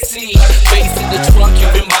backseat, bass in the trunk, you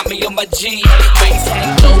remind me of my G. Bass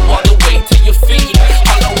hang low all the way to your feet.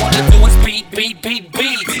 All I wanna do is beat, beat, beat,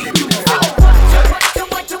 beat.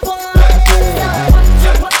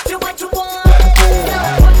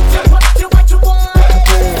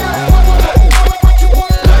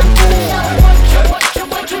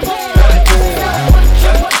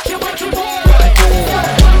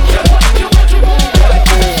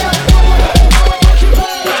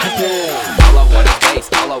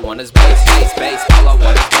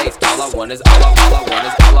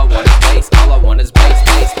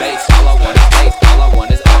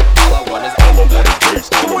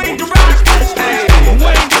 Wayne the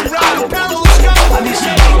Rock, I need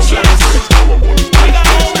some bottle service. We got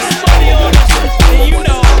all this money on us, and you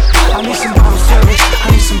know. I need some bottle service.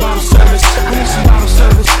 I need some bottle service. I need some bottle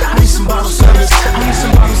service. I need some bottle service. I need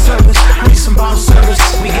some bottle service. I need some bottle service.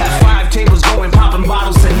 We got 5 tables going, popping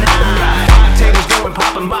bottles tonight. We got 5 tables going,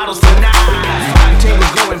 popping bottles tonight. We got 5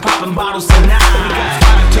 tables going, popping bottles tonight. We got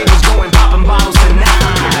 5 tables going, popping bottles tonight.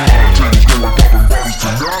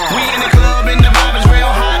 We in the club and the vibe is real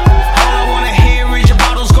hot. All I wanna hear is your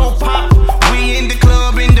bottles go pop. We in the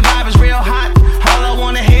club and the vibe is real hot. All I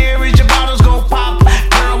wanna hear is your bottles go pop.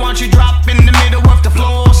 Girl, why don't you drop in the middle of the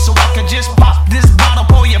floor so I can just pop this bottle,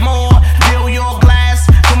 pour you more. Fill your glass,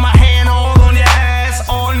 put my hand all on your ass.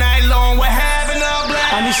 All night long we're having a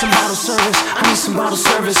blast. I need some bottle service. I need some bottle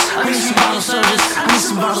service. I need some bottle service. I need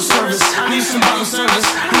some bottle service. I need some bottle service.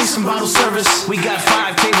 I need some bottle service. We got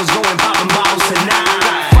 5 tables going, popping bottles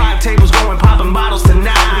tonight. 5 tables going, popping bottles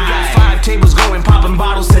tonight. We got 5 tables going, popping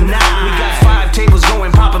bottles tonight. We got 5 tables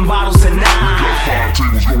going, popping bottles tonight.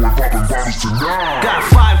 Got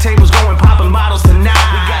 5 tables going, popping bottles tonight.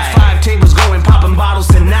 We got 5 tables going, popping bottles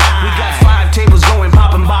tonight. We got 5 tables going,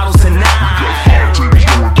 popping bottles tonight.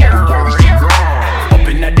 Up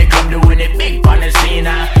in the club doing it big on the scene.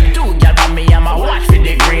 2 girls on me, I'ma watch for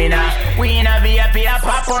the green. We in a VIP, I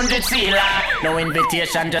pop 100 sealer. No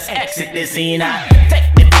invitation, just exit the scene.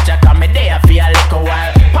 Take the picture, come me there for a little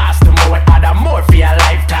while. Pass the more, add more for a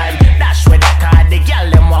lifetime. Dash with that card, the girl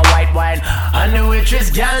them want white wine. And the waitress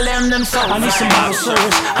girl them so I need some bottle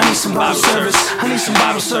service. I need some bottle service. I need some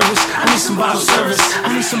bottle service. I need some bottle service.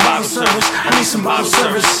 I need some bottle service. I need some bottle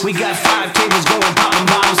service. We got 5 tables going, popping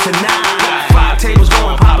bottles tonight. Got 5 tables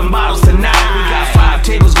going, popping bottles tonight. We got 5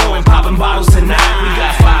 tables going, popping bottles tonight. We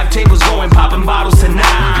got 5 tables going, popping bottles tonight.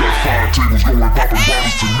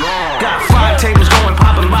 Got 5 tables going,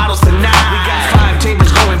 popping bottles tonight. We got 5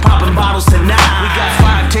 tables going, popping bottles tonight. We got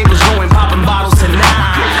 5 tables going, popping bottles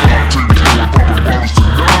tonight.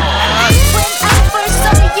 When I first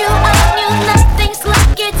saw you, I knew nothing's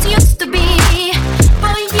like it used to be.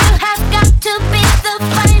 Boy, you have got to be the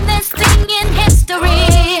finest thing in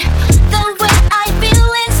history. The way I feel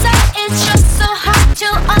inside is just so hard to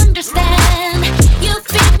understand. You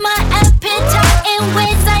feed my appetite in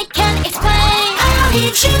ways I can't explain. I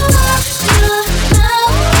need you up,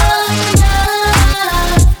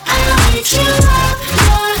 I need you up,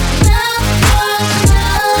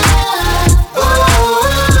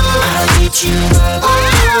 I need you up,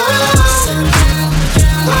 somehow,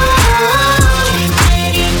 can't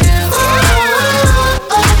get enough.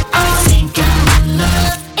 I think I'm in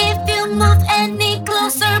love. If you move any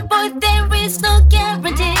closer, boy, there is no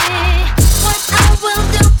guarantee. What I will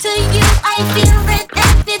do to you, I feel it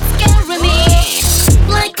and it's scaring me.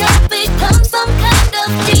 Like I've become some kind of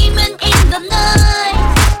demon in the night.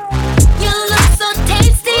 You look so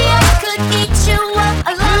tasty, I could eat you up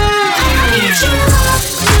alive. I need you up,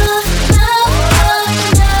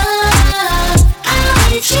 I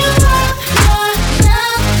need you up,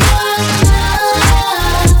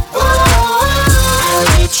 I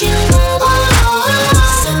need you up,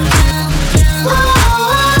 somehow,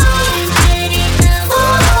 can't get enough.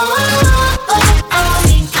 I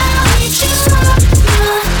think I need you up,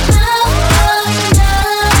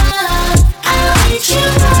 I need you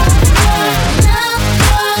up, I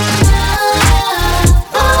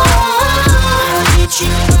need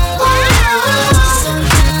you up,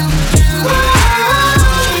 somehow,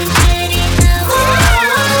 can't get enough.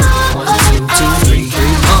 1, 2, 3,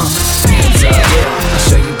 hands up. I'll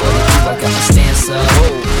show you what to do. I got my stance up.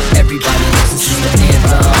 Everybody knows this is the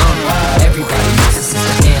anthem. Everybody knows this is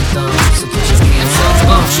the anthem. So put your hands up.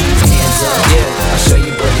 Hands up. I'll show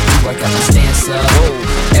you what to do. I got my stance up.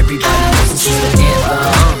 Everybody knows this is the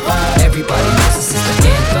anthem. Everybody knows this is the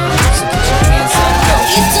anthem. So put your hands up. Go.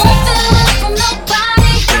 You don't feel love from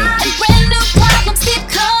nobody, and brand new problems keep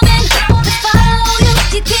coming. To follow you,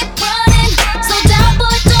 you keep running. So down,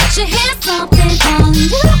 boy, don't you hear something on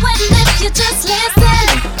you? And if you just listen,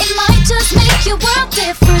 it might just make your world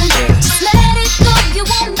different. Just let it go, you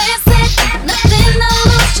won't miss it. Nothing to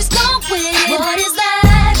lose, just go with it. What is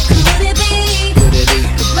that? Could it be?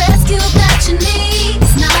 The rescue that you need?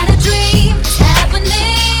 It's not a dream, it's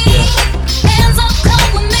happening. Hands up, come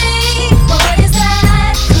with me. What is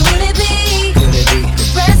that? Could it be? The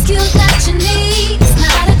rescue that you need? It's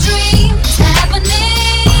not a dream, it's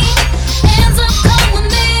happening. Hands up, come with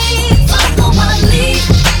me. Follow my lead,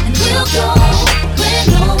 and we'll go where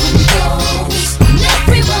no one goes. When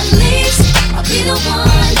everyone leaves, I'll be the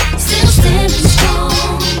one still standing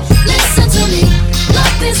strong. Listen to me,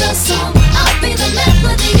 love is a song. I'll be the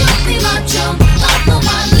melody, you'll be my drum. Follow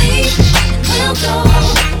my lead, and we'll go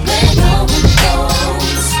where no one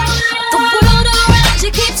goes. The world around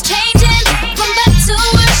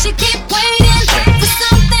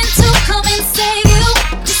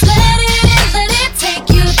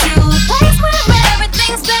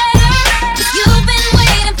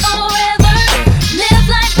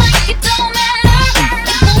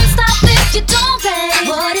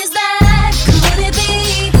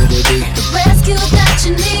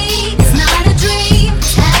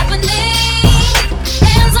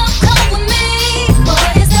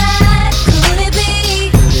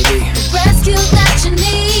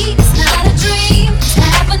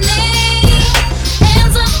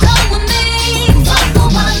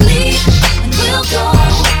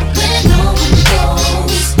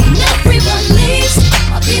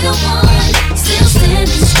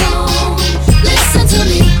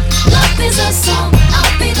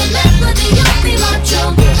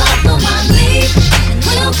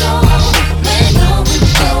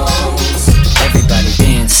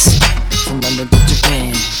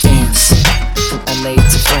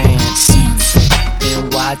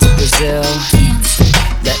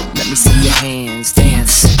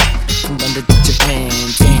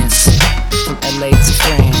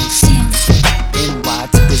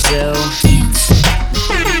still.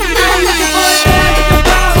 I'm looking for a thug at the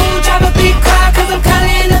bar who drive a big car, cause I'm kinda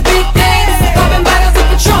in a big things. Popping bottles of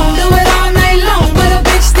Patron, do it all night long, but a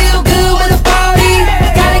bitch still good with a party.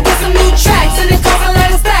 Gotta get some new tracks and it costs a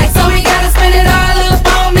lot of stacks, so we gotta spend it all up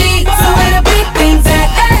on me. So where the big things at?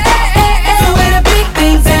 So where the big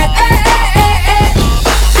things at? I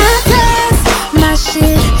lost my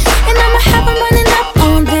shit, and I'ma have 'em running up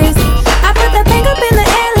on this. I put that thing up in the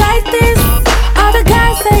air like this. All the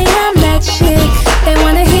guys say I'm that shit. They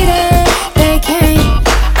wanna hit it, they can't.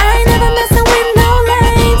 I ain't never messing with no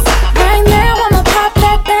lanes. Right now I'ma pop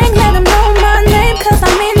that thing, let 'em know my name, cause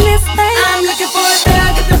I'm in this thing. I'm looking for a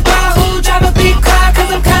thug at the bar who drive a big car, cause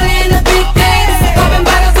I'm kinda in a big things. Popping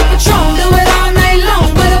bottles of Patron, do it all night long,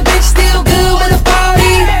 but a bitch still good with a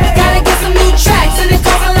party. Gotta get some new tracks and it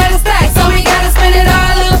costs a lot of stacks, so we gotta spend it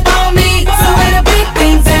all up on me. So where the big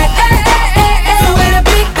things at? So where the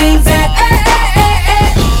big things at?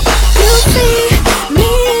 You see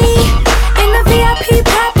me in the VIP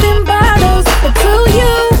popping bottles, but do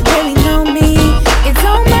you really know me? It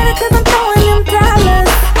don't matter cause I'm throwing them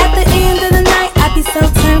dollars. At the end of the night I be so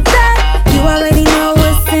turned up. You already know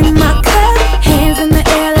what's in my cup. Hands in the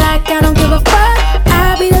air like I don't give a fuck.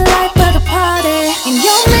 I'll be the life of the party, and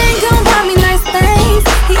your man gon' buy me nice things.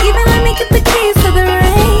 He even let me get the keys to the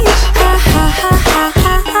range. Ha ha ha ha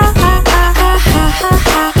ha ha ha ha ha ha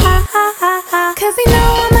ha ha ha. Cause he know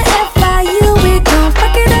I'ma FIU it. Don't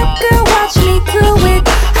fuck it up, girl, watch me do it.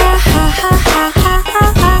 Ha ha ha ha ha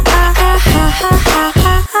ha ha ha ha ha ha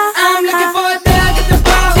ha. I'm looking for a thug at the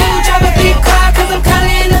bar who drive a big car, cause I'm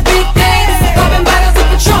kinda in a big things. Popping bottles of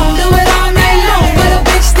Patron, do it all night long, but a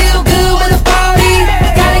bitch still good with a party.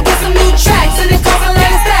 Gotta get some new tracks and it costs a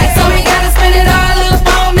lot of stacks, so we gotta spend it all up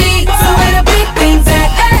on me. So where the big things at?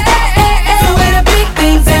 So where the big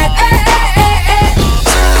things at?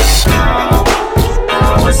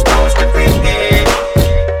 How it's supposed to be.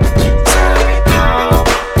 Tell me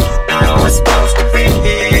how it's supposed to be.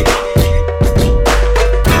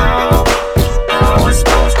 How it's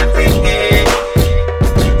supposed to be.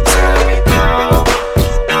 Tell me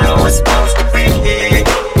how it's supposed to be.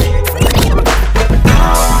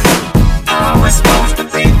 How it's supposed to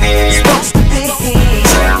be.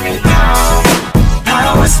 Tell me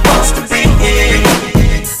how it's supposed to be. How it's supposed to be.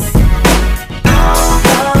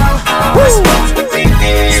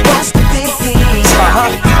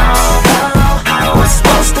 How it's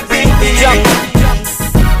supposed to be.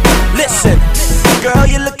 Listen, girl,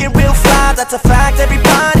 you're looking real fly, that's a fact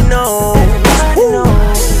everybody knows. Woo.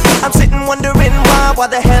 I'm sitting wondering why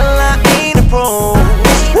the hell I ain't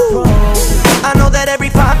approached. Woo. I know that every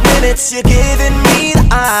 5 minutes you're giving me the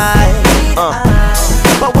eye.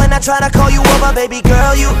 But when I try to call you over, baby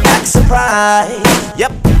girl, you act surprised.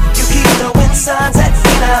 Yep, you keep throwing signs at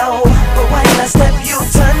me now, but when I step, you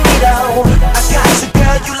turn me down. I got you,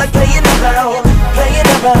 girl, you like playing around.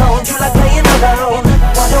 You like playing around.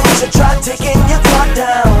 Why don't you try taking your guard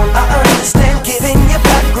down? I understand giving you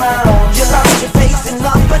background. You lost your faith in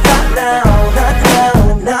love, but not now, not now,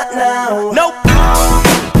 not now. Nope.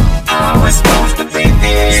 How it's supposed to be.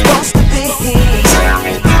 Supposed to be. Tell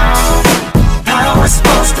me how it's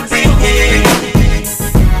supposed to be.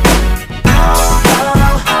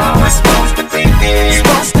 How it's supposed to be.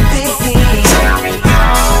 Supposed to be. Tell me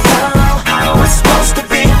how it's supposed to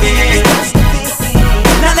be.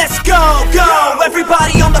 Now let's go, go,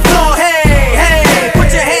 everybody on the floor, hey, hey,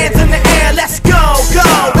 put your hands in the air, let's go, go,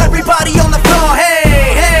 everybody on the floor,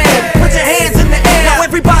 hey, hey, put your hands in the air. Now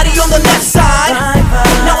everybody on the left side,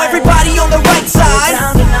 now everybody on the right side,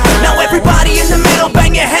 now everybody in the middle,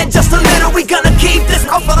 bang your head just a little, we gonna keep this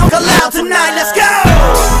motherfucker loud tonight, let's go.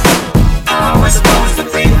 How it's supposed to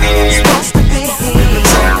be. Supposed to be.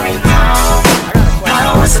 Tell me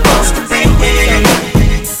how it's supposed to be.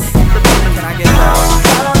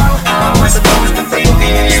 How it's supposed to be.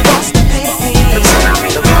 Tell me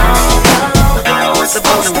how it's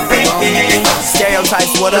supposed to be.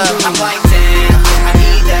 Stereotypes, what up? I'm like, damn, I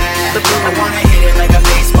need that. I wanna hit it like a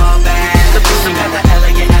baseball bat. She got the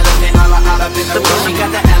elegant elephant all up in the room. She got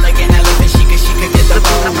the elegant elephant, she could get the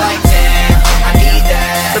boom. I'm like, damn, I need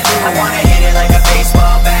that. I wanna hit it like a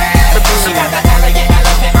baseball bat. She got the elegant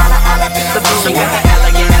elephant all up in the room. She got the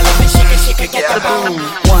elegant elephant, she could get the boom.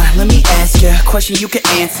 One, let me ask you a question you can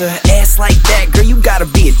answer. Ass like that, girl, you gotta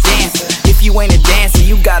be a dancer. If you ain't a dancer,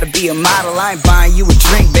 you gotta be a model. I ain't buying you a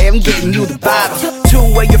drink, babe, I'm getting you the bottle. Two,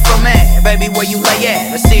 where you from at? Baby, where you lay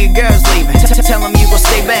at? I see your girls leaving, tell them you gon'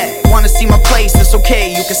 stay back. Wanna see my place, it's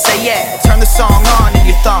okay, you can say yeah. Turn the song on in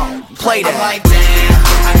your thumb, play that. I'm like, damn,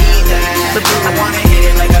 I need that. I wanna hit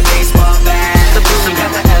it like a baseball bat. She got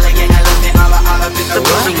the elegant elephant all up in the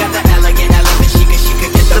room. She got the elegant elephant, she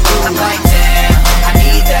could get the boom.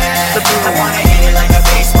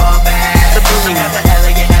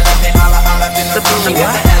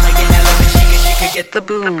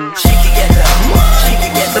 boom. She can get the, she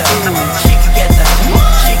can get the, she can get the,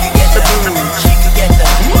 she can get the, she can get the,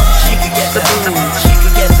 she can get the, she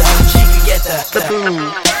can get the, she can get the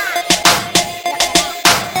boom.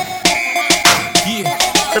 Yeah.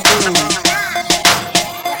 The boom.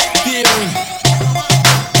 Theory.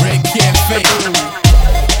 Red Cafe.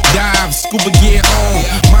 Dive, scuba gear on.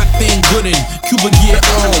 My thing gooden, Cuba gear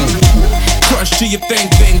on. Crush to your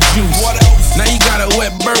thing juice. Now you got a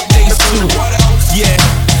wet birthday suit. Yeah,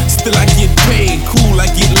 still I get paid. Cool, I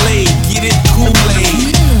get laid. Get it,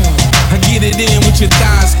 Kool-Aid. I get it in with your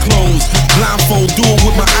thighs closed. Blindfold, do it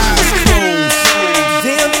with my eyes closed.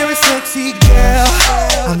 Damn, you're a sexy girl.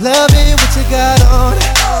 I'm loving what you got on.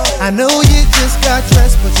 I know you just got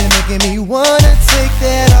dressed, but you're making me wanna take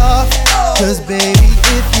that off. Cause baby,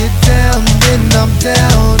 if you're down, then I'm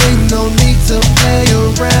down. Ain't no need to play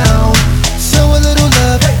around. Show a little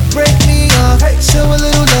love, break me off. Show a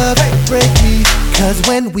little love, break me. Cause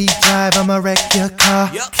when we drive, I'ma wreck your car.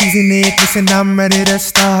 Keys in the ignition, I'm ready to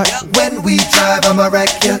start. When we drive, I'ma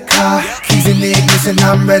wreck your car. Keys in the ignition,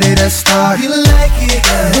 I'm ready to start. You like it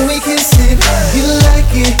when we kissing. You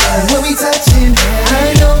like it when we touching.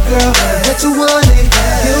 I know, girl, that you want it.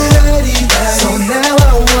 You're ready, so now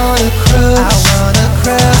I wanna crush. I wanna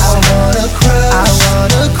crush. I wanna crush. I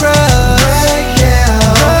wanna crush. Right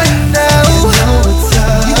now, right now. You know what's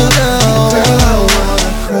up. You know, girl, I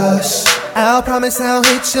wanna crush. I'll promise I'll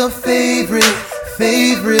hit your favorite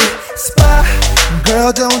spot.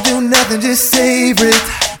 Girl, don't do nothing, just savor it.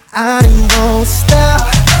 I won't stop.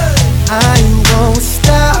 I won't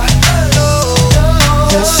stop.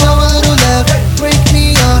 Just show a little love, break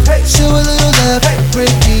me off. Show a little love,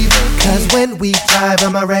 break me. Cause when we drive,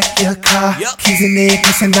 I'ma wreck your car. Keys in the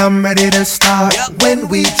ignition, I'm ready to start. When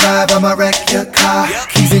we drive, I'ma wreck your car.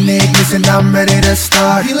 Keys in the ignition, I'm ready to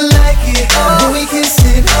start. You like it when we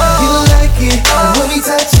kissing. You like it when we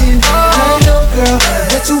touching. I know, girl,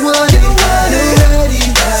 that you want it. You're ready,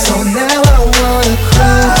 so now I wanna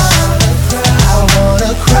crush. I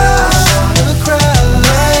wanna crush.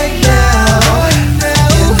 Right now,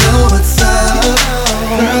 you know what's up.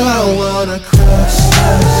 Girl, I wanna crush.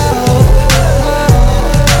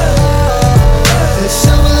 Just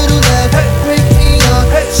show a little love, break me off.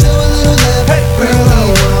 Show a little love, girl, I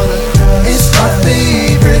wanna crush. It's my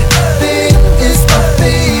favorite thing. It's my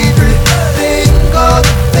favorite thing. All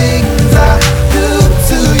the things I do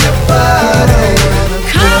to your body.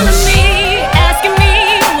 Calling me, asking me,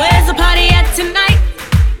 where's the party at tonight?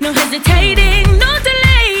 No hesitating, no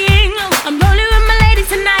delaying. I'm rolling with my ladies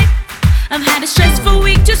tonight. I've had a stressful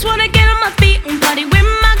week, just wanna get on my feet and party with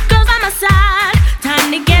my girls by my side.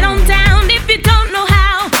 Time to get on down. If you don't know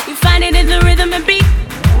how, you find it in the rhythm and beat.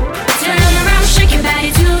 Turn around, shake your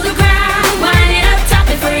body to the ground. Wind it up, top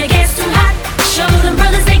it before it gets too hot. Show them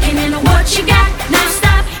brothers they can handle what you got. Now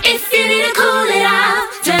stop if you need to cool it out.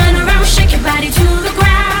 Turn around, shake your body to the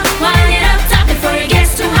ground. Wind it up, top it before it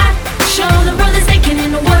gets too hot. Show them brothers they can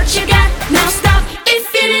handle what you got. Now stop if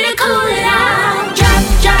you need to cool it out. Drop,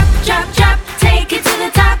 drop, drop, drop. Take it to the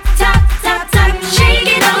top, top, top, top. Shake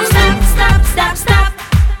it, don't stop, stop, stop, stop.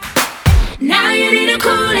 Now you need to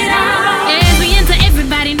cool it out. As we enter,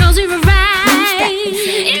 everybody knows we arrived.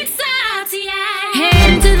 It's RTI.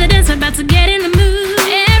 Heading to the dance, we're about to get in the mood.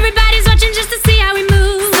 Everybody's watching just to see how we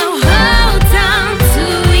move. So hold on to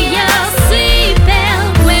your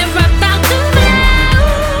seatbelt. We're about to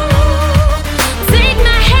blow. Take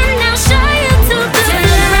my hand, I'll show you to the floor. Turn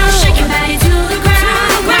around, shake your body to the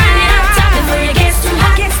ground. Wind it up, top it before it gets too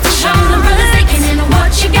hot. Show them brothers they can handle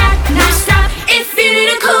what you got. Now stop if you need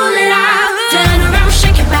to cool it out. Turn around,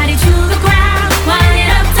 shake your body to the ground. Wind it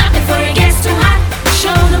up, top it before it gets too hot.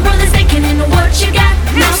 Show them brothers they can handle what you got.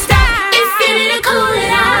 Now stop if you need to cool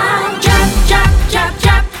it out. Drop, drop, drop,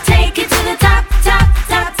 drop. Take it to the top, top,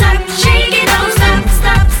 top, top. Shake it, don't stop,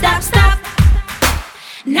 stop, stop, stop.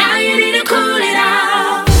 Now you need to cool it out.